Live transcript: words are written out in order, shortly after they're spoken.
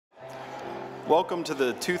Welcome to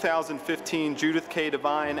the 2015 Judith K.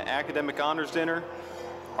 Devine Academic Honors Dinner,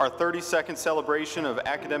 our 32nd celebration of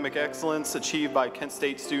academic excellence achieved by Kent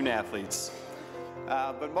State student athletes.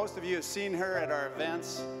 But most of you have seen her at our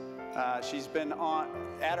events. She's been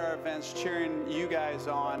at our events cheering you guys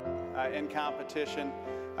on in competition,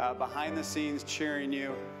 behind the scenes cheering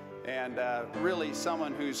you, and really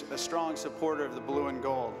someone who's a strong supporter of the blue and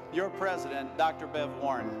gold. Your president, Dr. Bev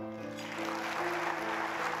Warren.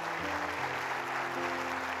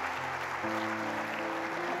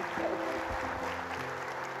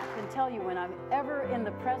 I can tell you when I'm ever in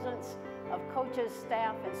the presence of coaches,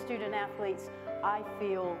 staff, and student athletes, I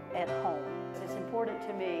feel at home. It's important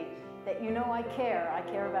to me that you know I care. I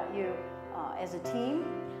care about you as a team.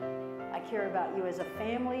 I care about you as a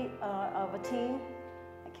family of a team.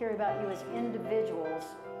 I care about you as individuals.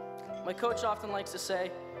 My coach often likes to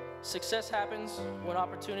say, success happens when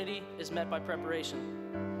opportunity is met by preparation.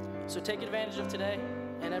 So take advantage of today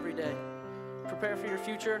and every day. Prepare for your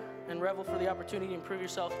future and revel for the opportunity to improve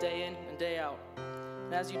yourself day in and day out.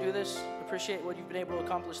 And as you do this, appreciate what you've been able to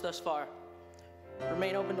accomplish thus far.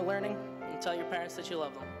 Remain open to learning and tell your parents that you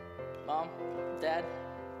love them. Mom, Dad,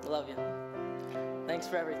 I love you. Thanks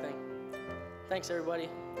for everything. Thanks, everybody.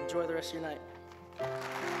 Enjoy the rest of your night.